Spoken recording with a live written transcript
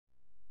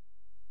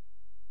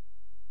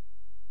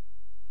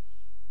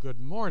Good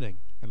morning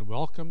and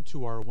welcome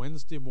to our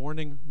Wednesday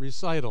morning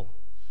recital.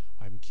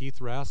 I'm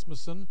Keith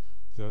Rasmussen,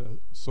 the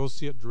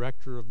Associate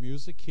Director of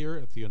Music here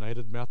at the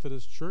United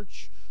Methodist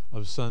Church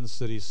of Sun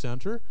City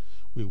Center.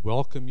 We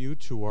welcome you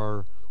to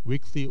our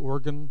weekly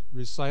organ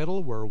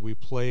recital where we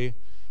play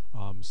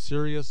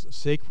serious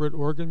sacred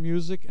organ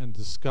music and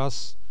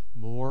discuss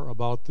more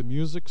about the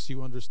music so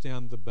you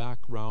understand the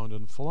background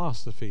and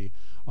philosophy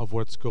of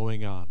what's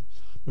going on.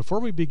 Before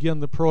we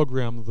begin the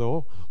program,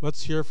 though,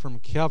 let's hear from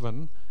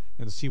Kevin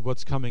and see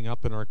what's coming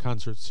up in our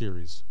concert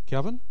series.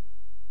 Kevin?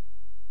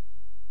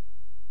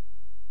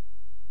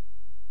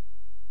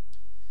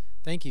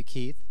 Thank you,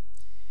 Keith.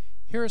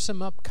 Here are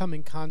some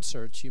upcoming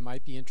concerts you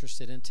might be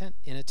interested in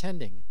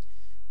attending.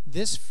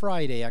 This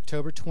Friday,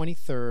 October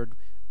 23rd,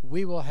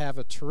 we will have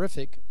a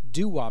terrific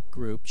doo-wop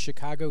group,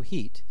 Chicago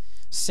Heat,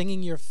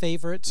 singing your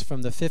favorites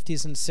from the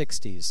 50s and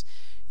 60s.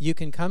 You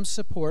can come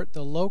support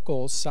the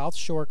local South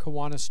Shore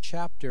Kiwanis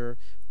chapter,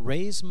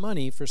 raise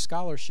money for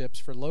scholarships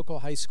for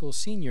local high school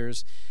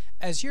seniors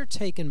as you're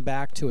taken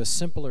back to a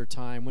simpler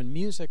time when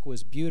music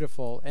was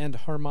beautiful and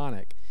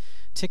harmonic.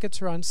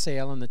 Tickets are on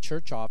sale in the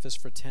church office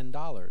for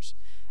 $10.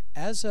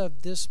 As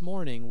of this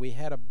morning, we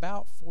had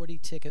about 40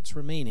 tickets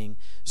remaining,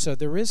 so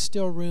there is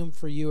still room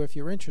for you if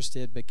you're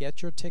interested, but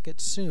get your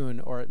tickets soon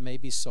or it may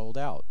be sold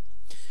out.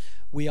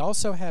 We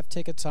also have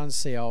tickets on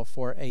sale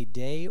for a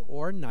day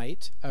or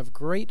night of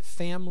great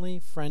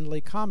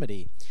family-friendly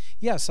comedy.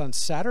 Yes, on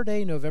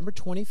Saturday, November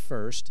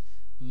 21st,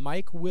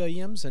 Mike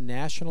Williams, a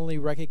nationally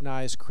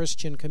recognized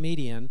Christian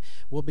comedian,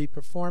 will be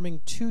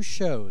performing two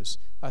shows,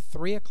 a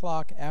 3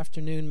 o'clock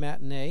afternoon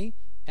matinee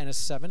and a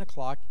 7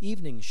 o'clock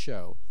evening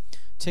show.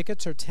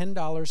 Tickets are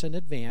 $10 in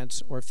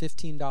advance or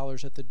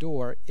 $15 at the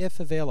door if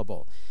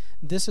available.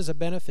 This is a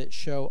benefit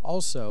show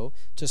also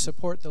to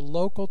support the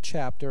local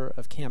chapter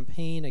of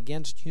Campaign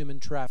Against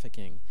Human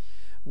Trafficking.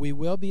 We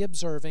will be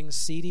observing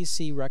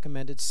CDC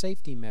recommended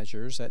safety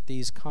measures at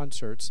these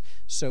concerts,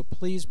 so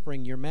please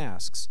bring your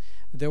masks.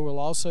 There will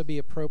also be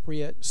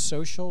appropriate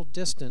social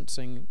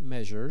distancing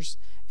measures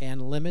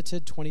and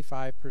limited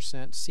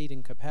 25%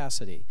 seating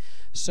capacity.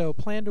 So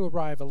plan to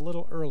arrive a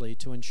little early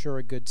to ensure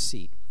a good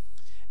seat.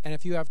 And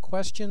if you have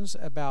questions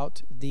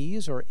about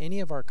these or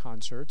any of our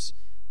concerts,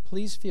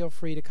 please feel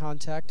free to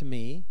contact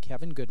me,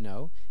 Kevin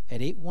Goodnow,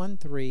 at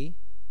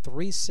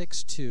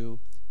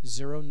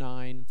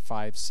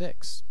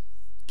 813-362-0956.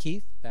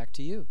 Keith, back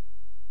to you.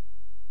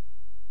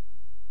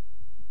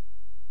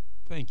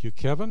 Thank you,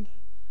 Kevin.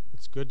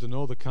 It's good to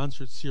know the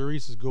concert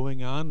series is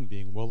going on,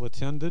 being well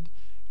attended,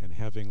 and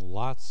having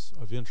lots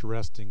of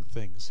interesting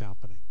things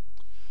happening.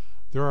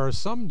 There are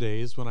some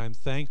days when I'm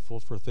thankful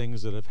for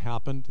things that have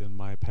happened in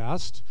my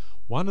past.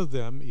 One of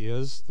them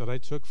is that I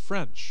took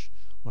French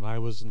when I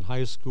was in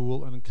high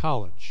school and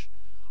college.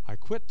 I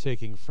quit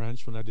taking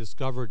French when I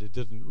discovered it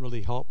didn't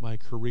really help my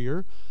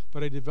career,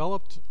 but I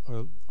developed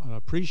an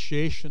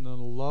appreciation and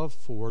a love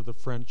for the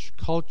French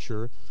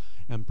culture,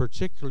 and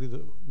particularly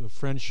the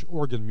French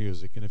organ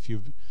music. And if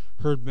you've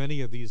heard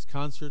many of these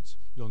concerts,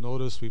 you'll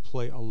notice we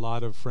play a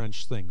lot of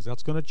French things.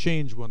 That's going to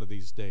change one of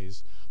these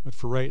days, but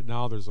for right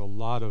now, there's a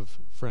lot of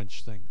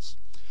French things.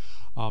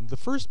 The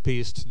first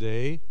piece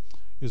today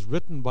is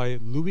written by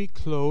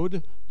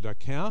Louis-Claude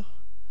Daquin.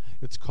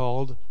 It's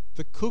called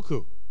The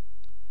Cuckoo,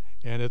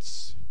 and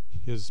it's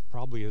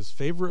probably his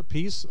favorite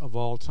piece of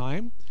all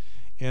time,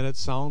 and it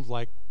sounds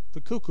like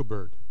the cuckoo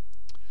bird.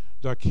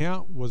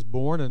 Daquin was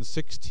born in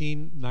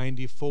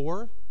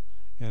 1694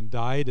 and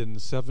died in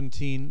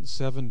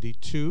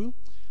 1772.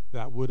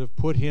 That would have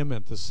put him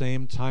at the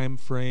same time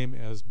frame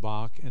as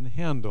Bach and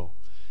Handel.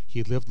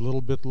 He lived a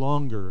little bit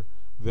longer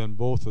than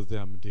both of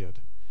them did.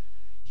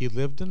 He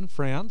lived in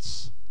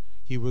France.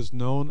 He was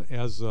known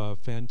as a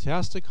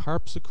fantastic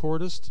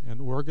harpsichordist and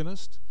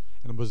organist,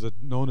 and was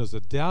known as a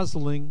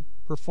dazzling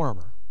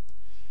performer.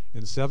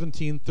 In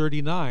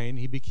 1739,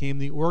 he became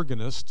the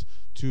organist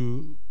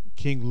to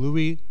King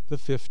Louis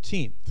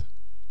XV.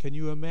 Can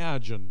you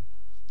imagine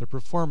the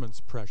performance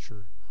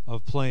pressure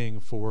of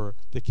playing for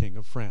the King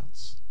of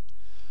France?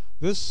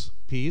 This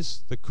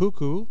piece, The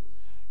Cuckoo,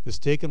 is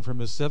taken from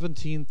his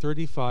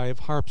 1735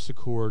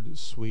 harpsichord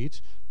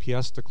suite,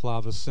 Pièce de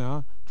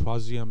Clavecin,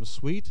 Troisième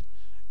Suite,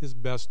 his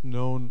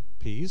best-known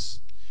piece.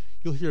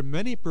 You'll hear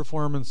many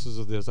performances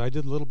of this. I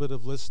did a little bit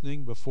of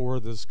listening before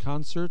this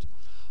concert.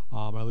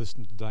 I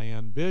listened to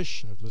Diane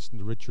Bish. I've listened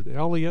to Richard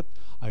Elliott.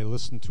 I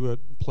listened to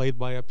it played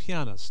by a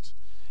pianist.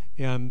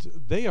 And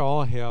they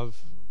all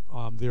have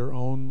their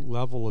own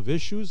level of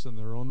issues and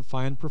their own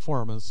fine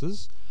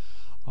performances.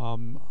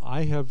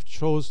 I have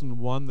chosen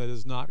one that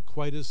is not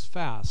quite as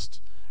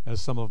fast as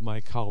some of my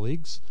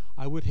colleagues.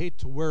 I would hate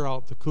to wear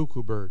out the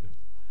cuckoo bird.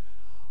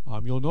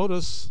 You'll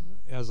notice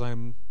as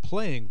I'm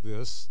playing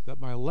this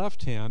that my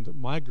left hand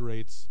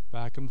migrates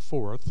back and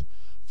forth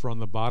from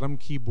the bottom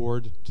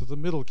keyboard to the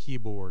middle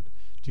keyboard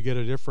to get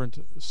a different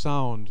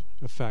sound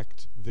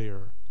effect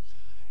there.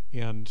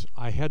 And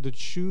I had to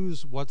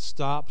choose what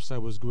stops I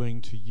was going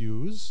to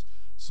use,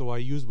 so I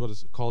used what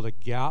is called a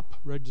gap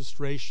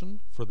registration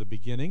for the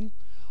beginning.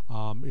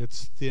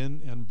 It's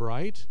thin and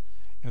bright,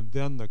 and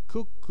then the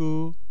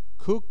cuckoo,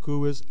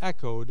 cuckoo is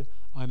echoed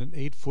on an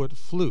 8-foot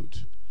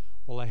flute.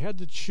 Well, I had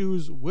to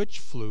choose which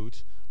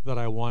flute that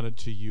I wanted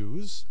to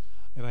use,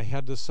 and I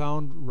had to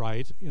sound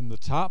right in the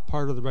top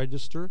part of the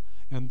register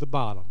and the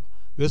bottom.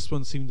 This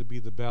one seemed to be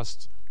the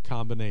best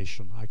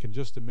combination. I can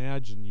just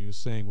imagine you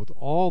saying, with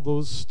all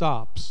those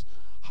stops,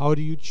 how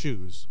do you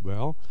choose?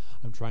 Well,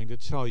 I'm trying to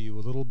tell you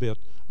a little bit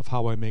of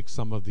how I make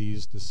some of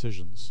these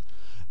decisions.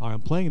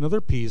 I'm playing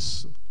another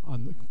piece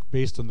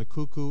based on the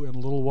cuckoo in a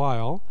little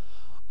while.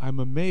 I'm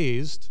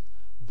amazed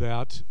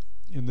that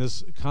in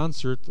this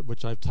concert,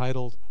 which I've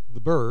titled The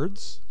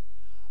Birds,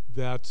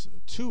 that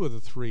 2 of the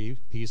 3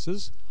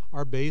 pieces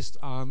are based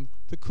on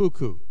the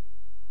cuckoo.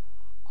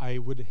 I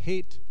would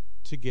hate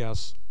to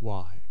guess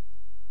why.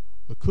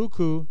 The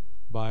Cuckoo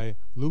by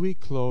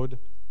Louis-Claude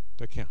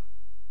Daquin.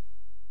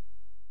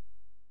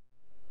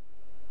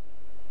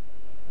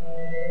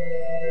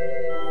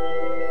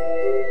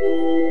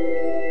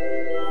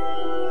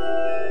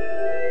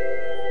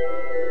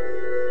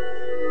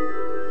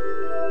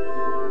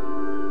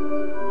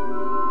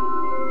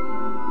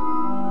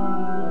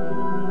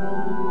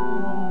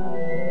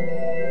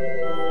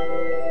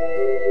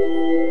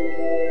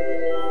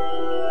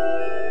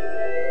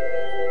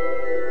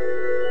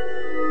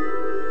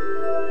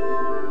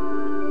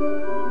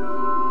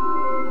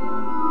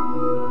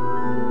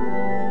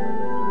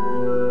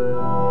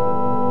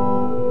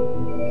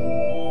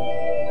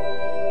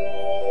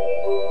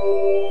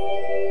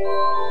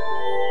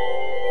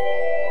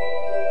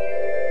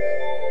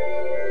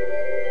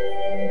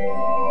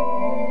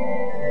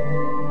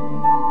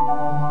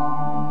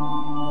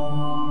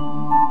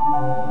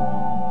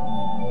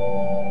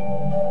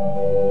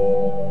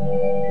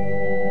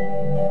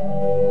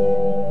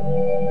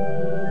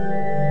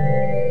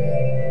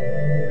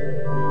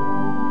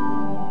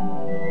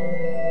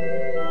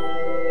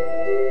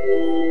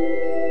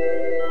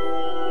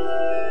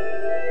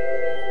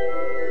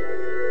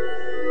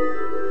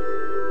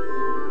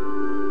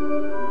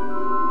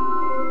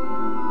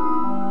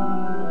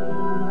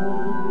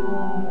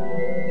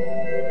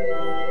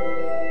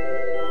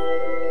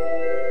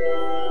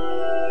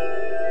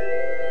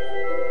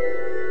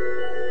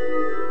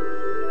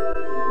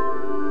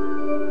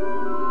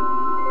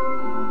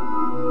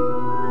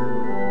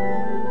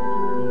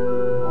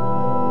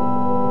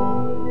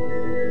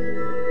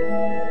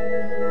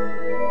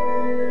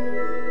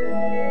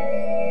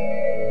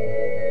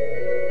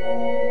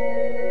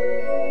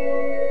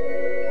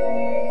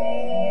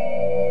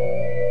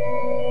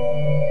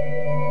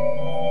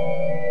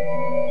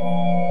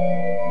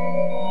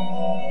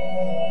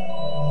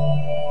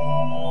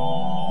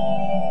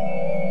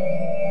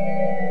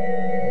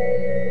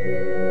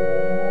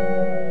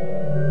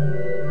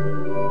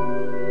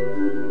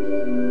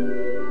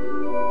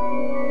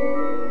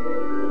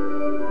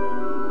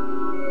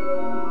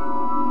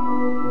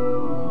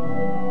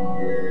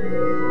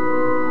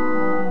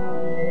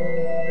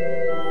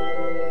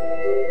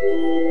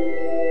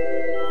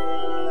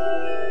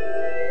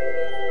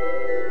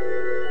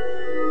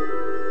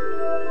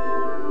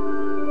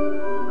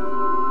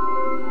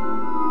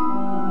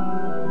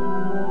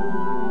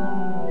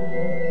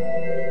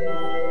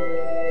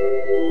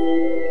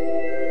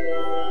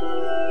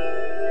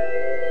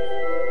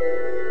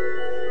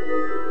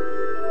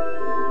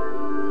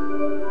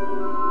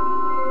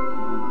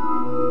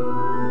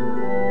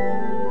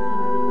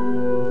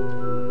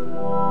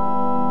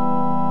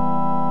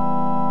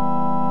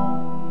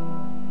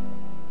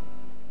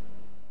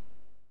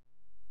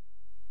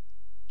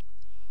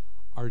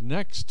 Our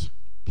next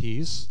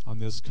piece on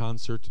this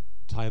concert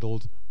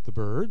titled The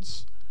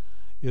Birds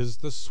is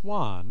The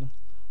Swan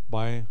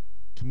by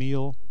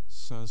Camille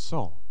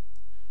Saint-Saëns.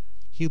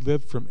 He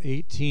lived from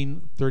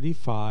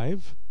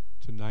 1835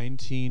 to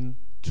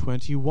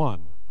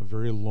 1921, a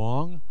very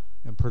long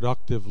and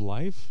productive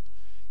life.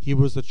 He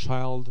was a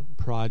child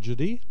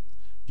prodigy,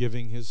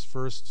 giving his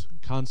first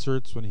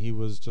concerts when he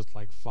was just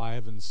like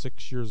 5 and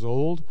 6 years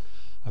old.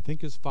 I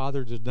think his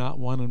father did not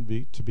want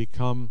him to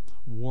become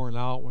worn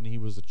out when he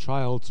was a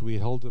child, so he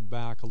held him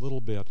back a little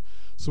bit.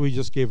 So he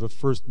just gave a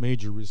first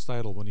major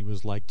recital when he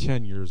was like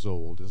 10 years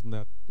old. Isn't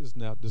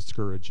that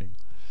discouraging?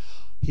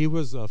 He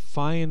was a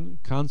fine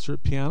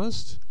concert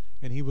pianist,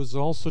 and he was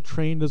also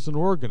trained as an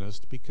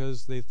organist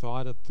because they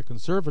thought at the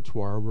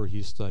conservatoire where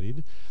he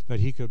studied that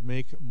he could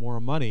make more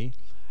money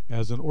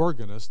as an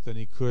organist than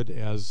he could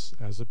as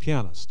a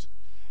pianist.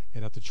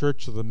 And at the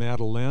Church of the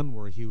Madeleine,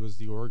 where he was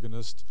the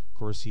organist, of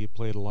course, he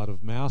played a lot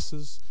of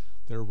masses.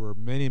 There were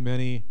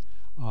many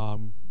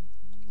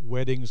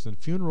weddings and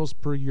funerals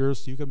per year,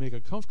 so you could make a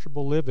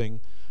comfortable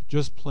living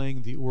just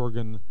playing the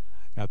organ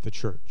at the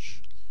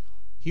church.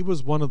 He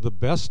was one of the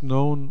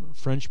best-known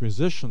French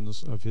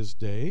musicians of his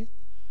day.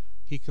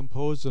 He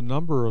composed a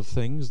number of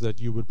things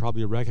that you would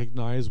probably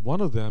recognize.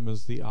 One of them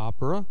is the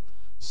opera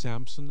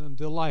Samson and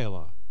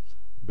Delilah,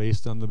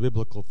 based on the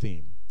biblical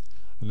theme.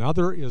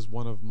 Another is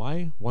one of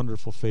my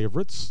wonderful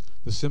favorites,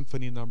 the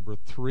Symphony No.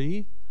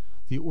 3,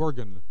 the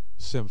organ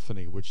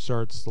Symphony, which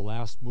starts the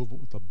last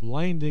movement with a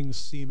blinding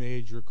C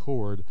major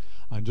chord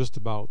on just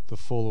about the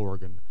full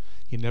organ.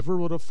 He never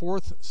wrote a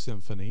fourth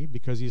symphony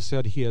because he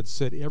said he had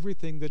said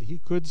everything that he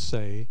could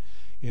say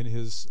in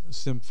his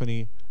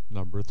Symphony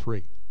Number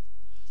 3.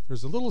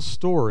 There's a little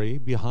story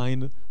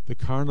behind the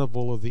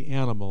Carnival of the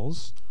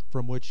Animals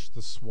from which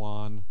the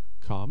swan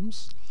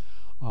comes.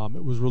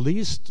 It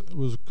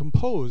was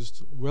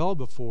composed well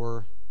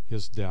before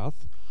his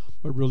death,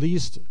 but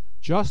released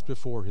just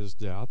before his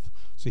death,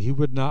 so he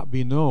would not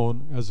be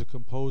known as a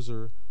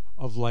composer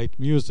of light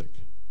music.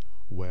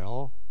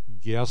 Well,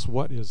 guess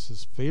what is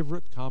his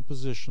favorite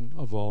composition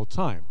of all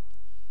time?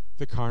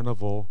 The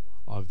Carnival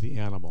of the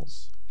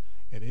Animals.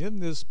 And in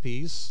this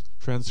piece,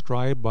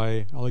 transcribed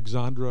by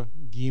Alexandre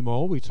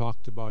Guillemot, we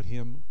talked about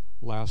him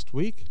last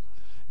week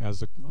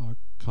as a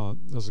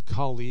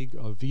colleague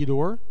of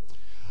Widor.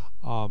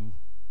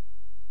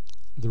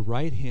 The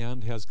right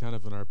hand has kind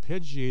of an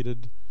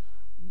arpeggiated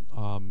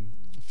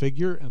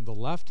figure, and the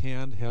left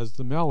hand has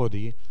the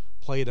melody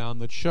played on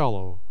the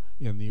cello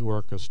in the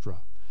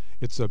orchestra.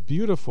 It's a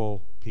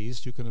beautiful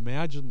piece. You can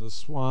imagine the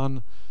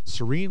swan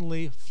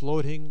serenely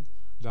floating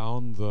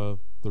down the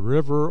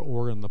river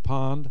or in the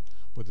pond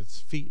with its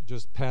feet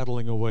just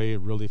paddling away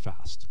really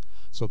fast.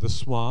 So The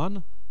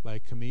Swan by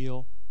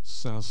Camille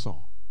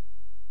Saint-Saëns.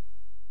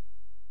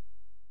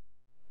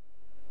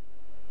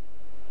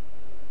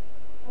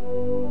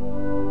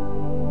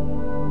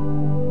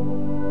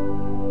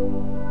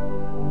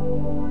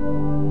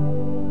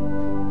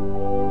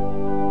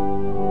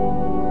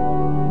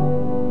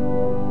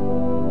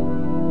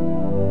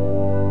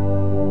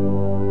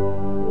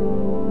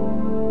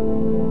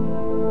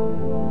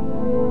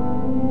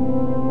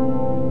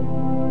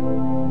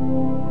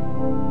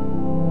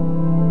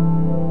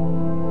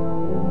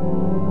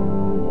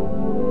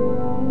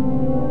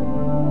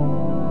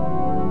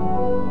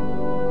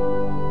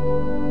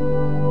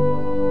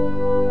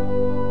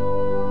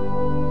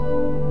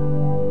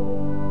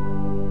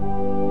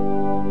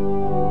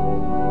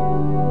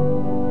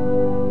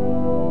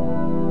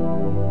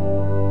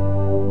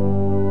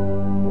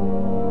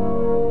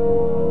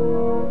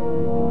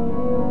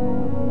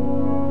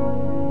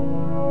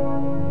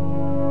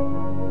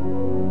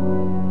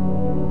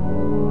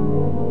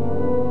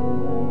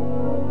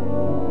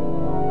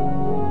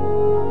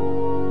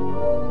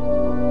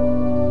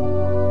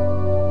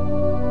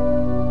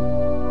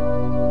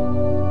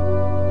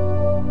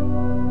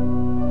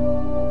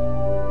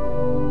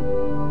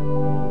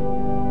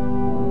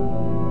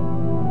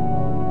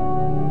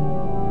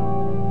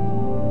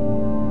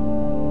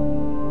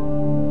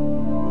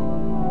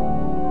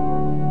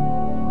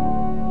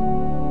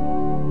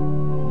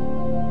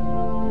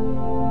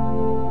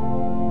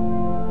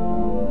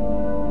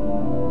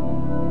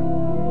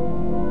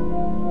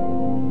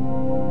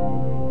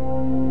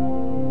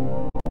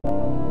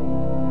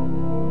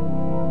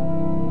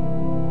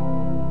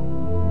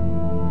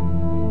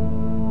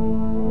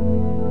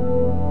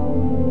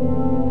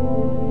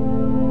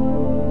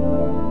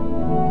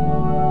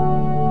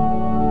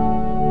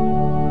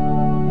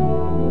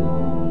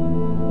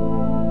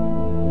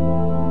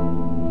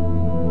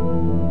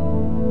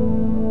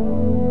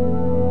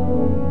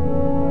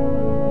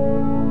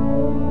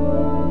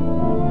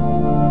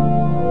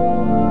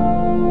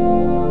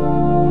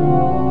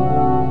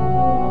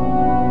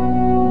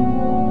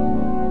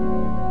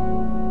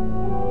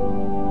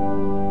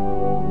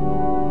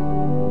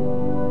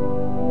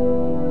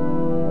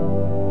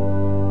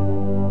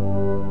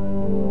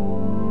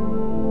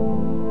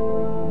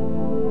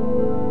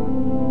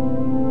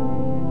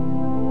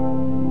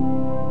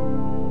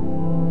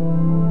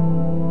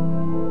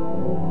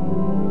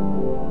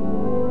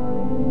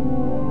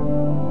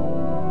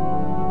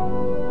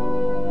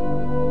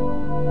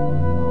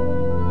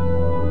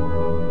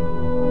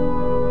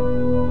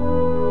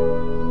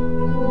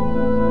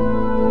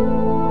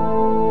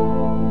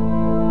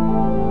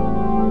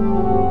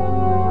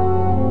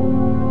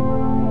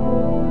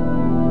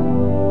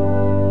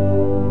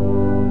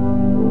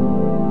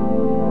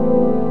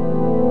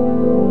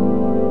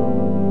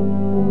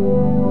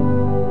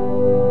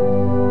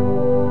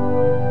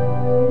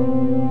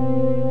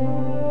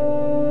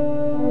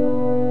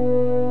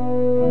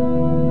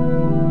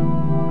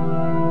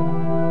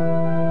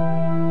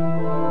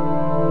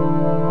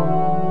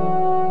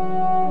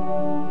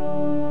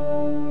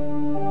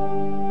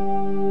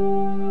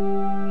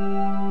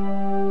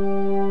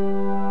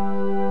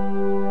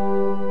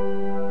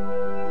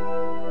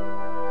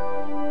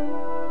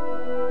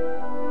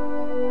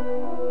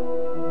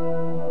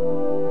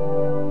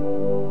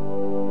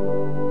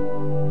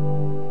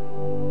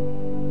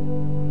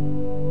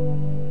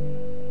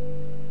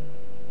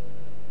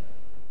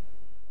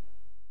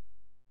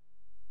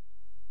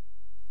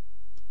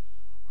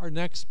 Our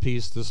next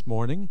piece this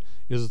morning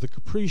is the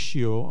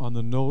Capriccio on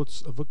the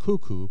Notes of a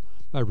Cuckoo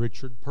by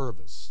Richard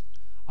Purvis.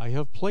 I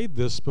have played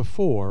this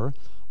before,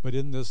 but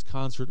in this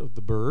concert of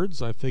the birds,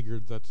 I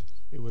figured that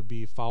it would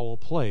be foul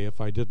play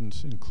if I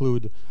didn't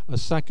include a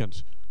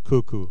second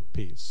cuckoo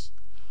piece.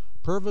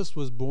 Purvis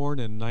was born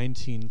in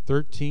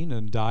 1913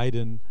 and died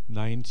in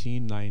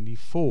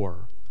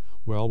 1994,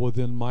 well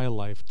within my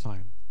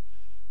lifetime.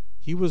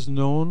 He was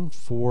known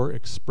for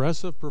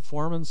expressive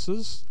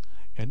performances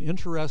and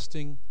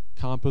interesting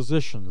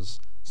compositions.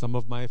 Some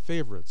of my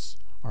favorites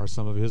are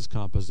some of his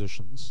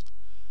compositions.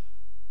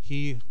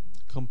 He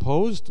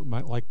composed,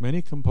 like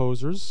many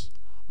composers,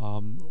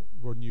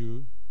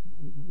 when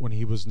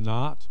he was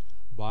not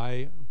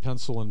by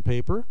pencil and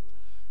paper.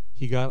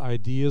 He got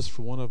ideas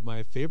for one of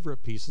my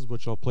favorite pieces,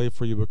 which I'll play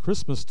for you at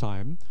Christmas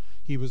time.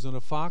 He was in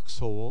a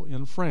foxhole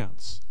in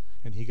France,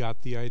 and he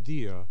got the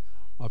idea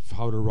of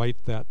how to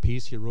write that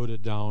piece. He wrote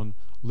it down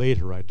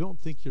later. I don't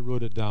think he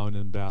wrote it down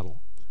in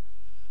battle.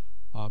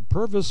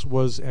 Purvis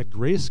was at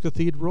Grace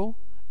Cathedral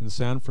in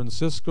San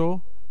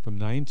Francisco from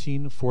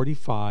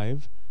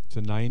 1945 to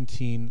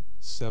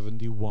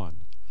 1971.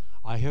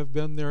 I have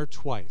been there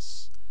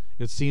twice.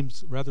 It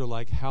seems rather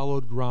like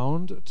hallowed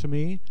ground to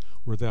me,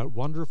 where that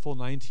wonderful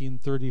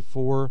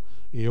 1934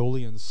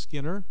 Aeolian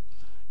Skinner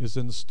is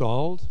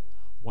installed,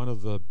 one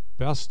of the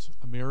best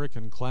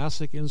American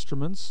classic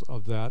instruments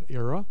of that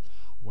era,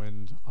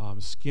 when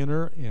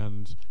Skinner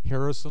and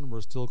Harrison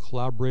were still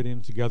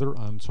collaborating together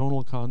on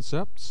tonal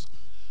concepts.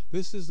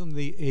 This is in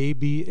the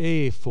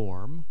ABA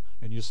form,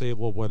 and you say,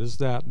 well, what does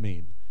that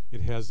mean?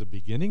 It has a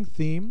beginning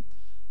theme,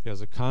 it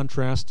has a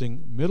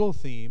contrasting middle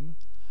theme,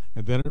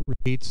 and then it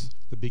repeats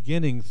the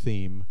beginning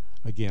theme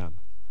again.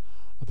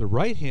 The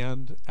right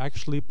hand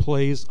actually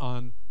plays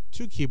on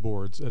two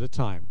keyboards at a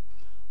time.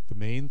 The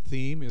main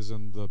theme is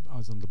on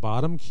the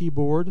bottom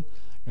keyboard,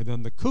 and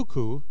then the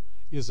cuckoo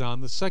is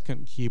on the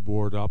second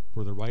keyboard up,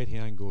 where the right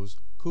hand goes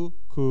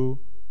cuckoo,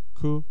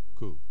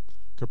 cuckoo.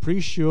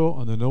 Capriccio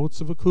on the Notes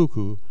of a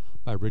Cuckoo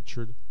by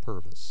Richard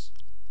Purvis.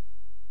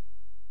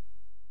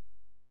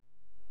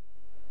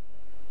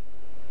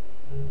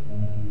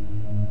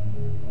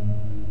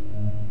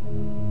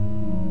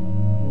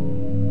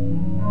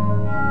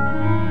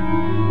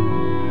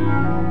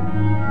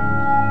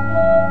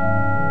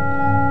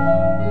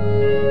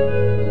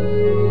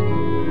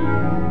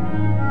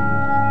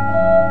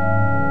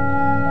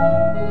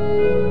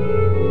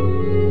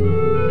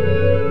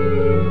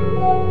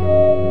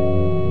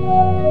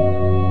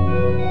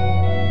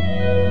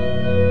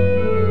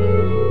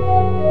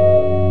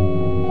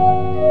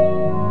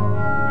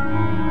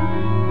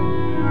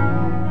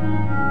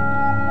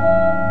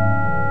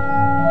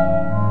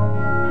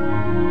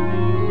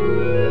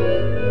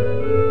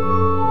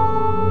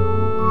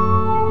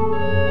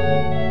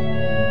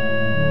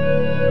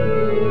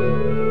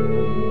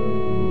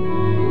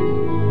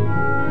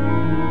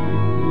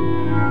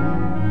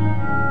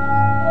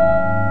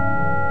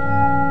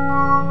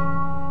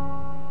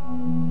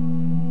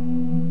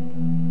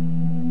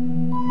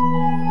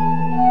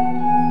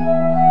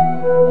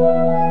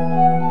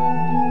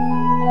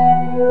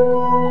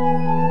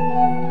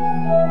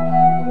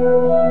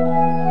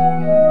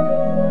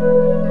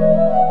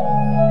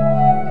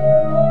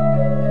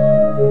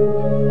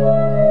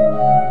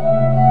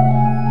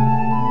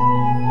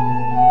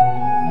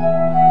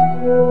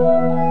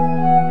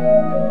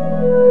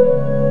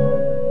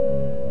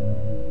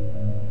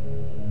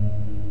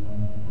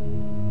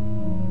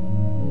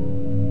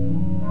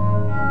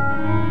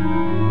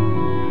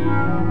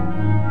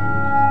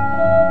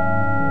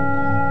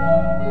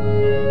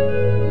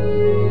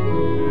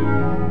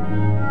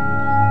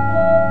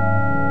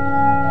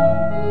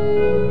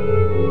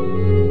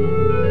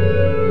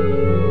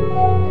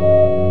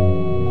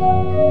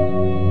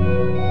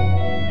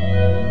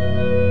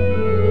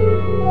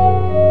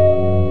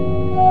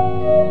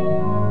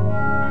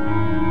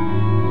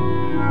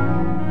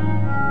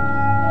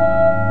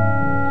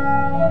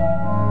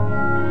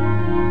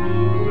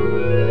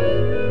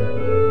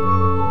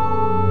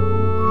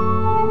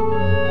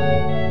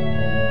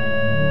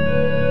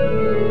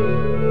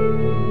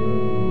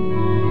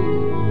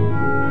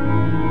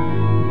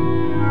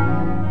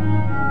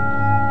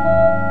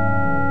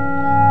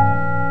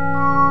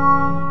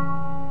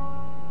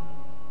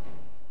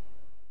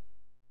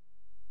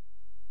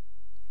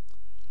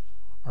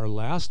 Our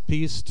last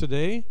piece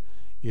today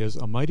is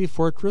A Mighty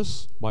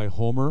Fortress by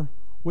Homer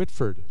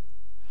Whitford.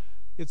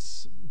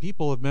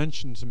 People have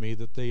mentioned to me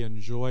that they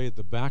enjoy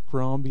the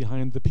background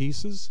behind the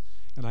pieces,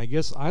 and I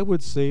guess I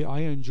would say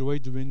I enjoy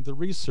doing the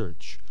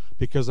research,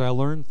 because I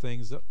learn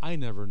things that I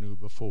never knew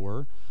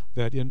before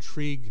that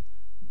intrigue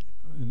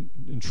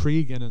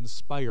and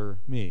inspire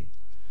me.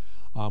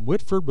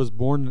 Whitford was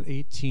born in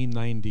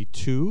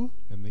 1892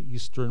 in the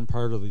eastern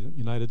part of the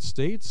United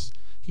States.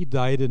 He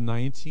died in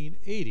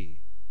 1980.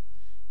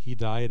 He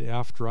died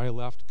after I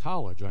left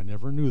college. I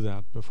never knew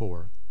that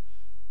before.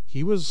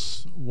 He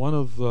was one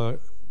of the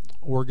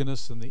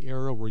organists in the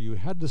era where you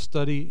had to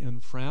study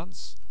in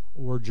France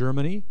or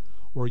Germany,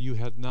 or you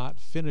had not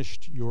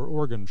finished your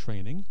organ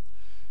training.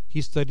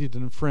 He studied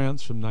in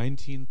France from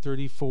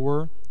 1934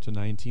 to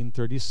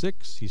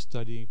 1936. He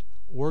studied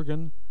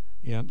organ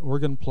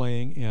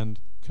playing and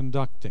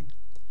conducting.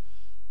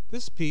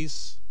 This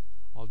piece,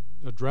 I'll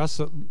address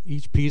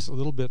each piece a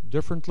little bit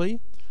differently.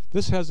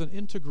 This has an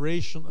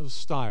integration of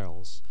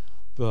styles.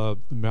 The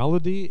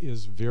melody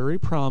is very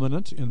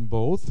prominent in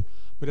both,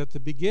 but at the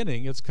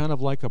beginning it's kind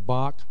of like a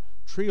Bach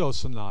trio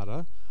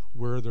sonata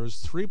where there's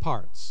three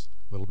parts.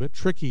 A little bit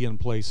tricky in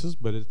places,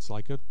 but it's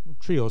like a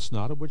trio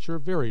sonata, which are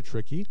very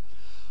tricky.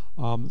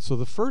 So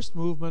the first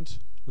movement,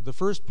 or the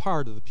first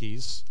part of the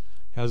piece,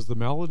 has the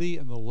melody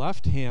in the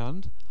left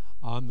hand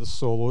on the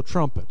solo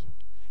trumpet.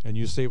 And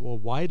you say, well,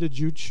 why did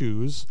you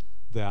choose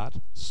that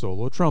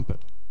solo trumpet?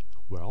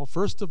 Well,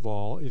 first of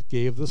all, it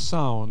gave the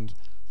sound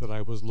that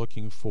I was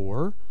looking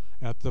for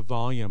at the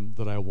volume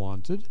that I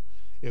wanted.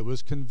 It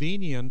was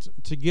convenient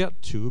to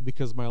get to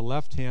because my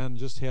left hand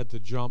just had to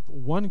jump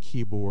one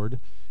keyboard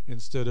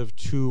instead of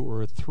 2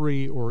 or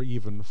 3 or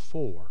even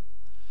 4.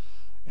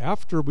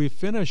 After we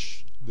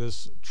finish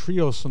this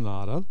trio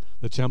sonata,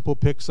 the tempo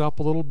picks up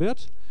a little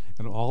bit,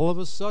 and all of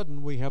a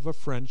sudden we have a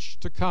French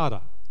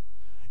toccata.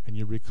 And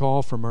you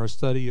recall from our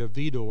study of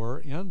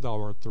Vidor and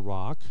Thou Art the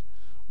Rock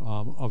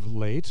of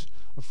late,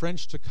 a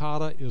French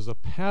toccata is a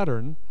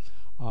pattern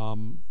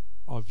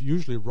of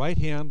usually right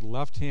hand,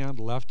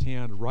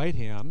 right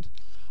hand,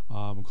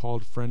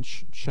 called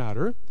French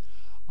chatter.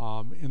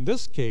 In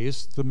this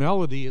case, the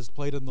melody is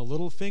played in the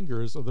little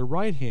fingers of the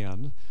right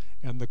hand,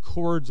 and the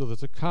chords of the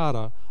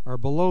toccata are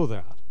below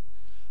that.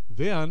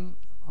 Then,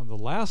 on the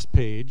last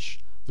page,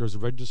 there's a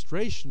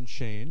registration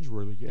change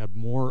where you add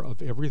more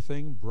of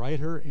everything,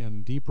 brighter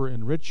and deeper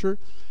and richer,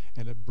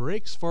 and it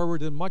breaks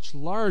forward in much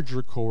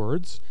larger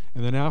chords,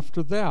 and then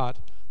after that,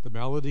 the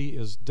melody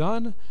is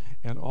done,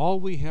 and all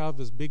we have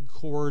is big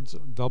chords,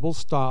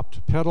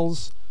 double-stopped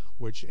pedals,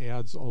 which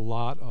adds a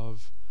lot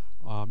of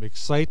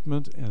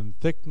excitement and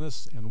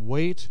thickness and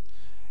weight,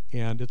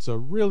 and it's a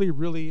really,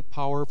 really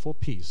powerful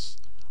piece.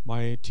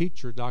 My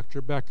teacher,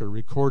 Dr. Becker,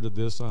 recorded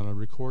this on a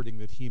recording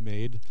that he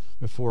made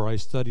before I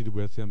studied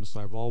with him, so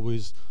I've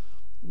always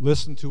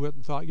listened to it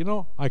and thought, you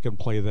know, I can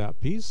play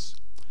that piece.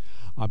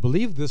 I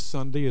believe this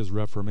Sunday is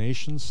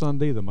Reformation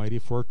Sunday. The Mighty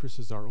Fortress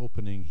is our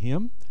opening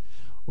hymn.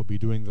 We'll be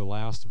doing the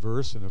last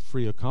verse in a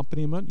free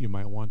accompaniment. You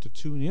might want to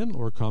tune in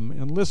or come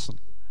and listen.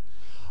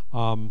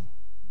 You'll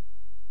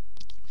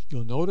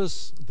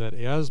notice that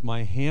as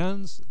my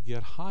hands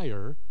get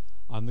higher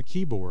on the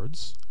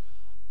keyboards,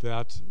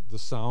 that the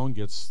sound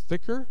gets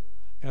thicker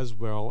as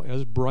well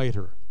as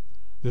brighter.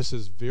 This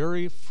is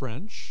very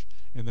French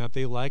in that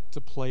they like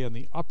to play on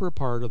the upper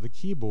part of the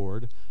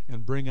keyboard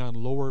and bring on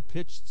lower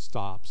pitched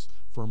stops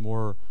for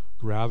more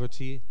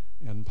gravity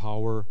and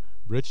power,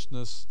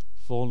 richness,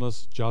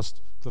 fullness,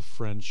 just the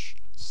French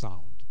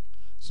sound.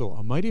 So,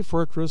 A Mighty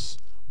Fortress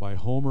by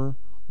Homer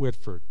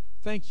Whitford.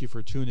 Thank you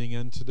for tuning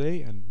in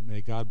today, and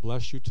may God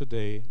bless you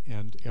today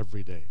and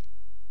every day.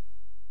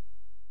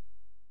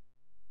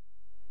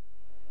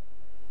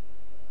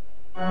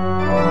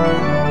 Thank you.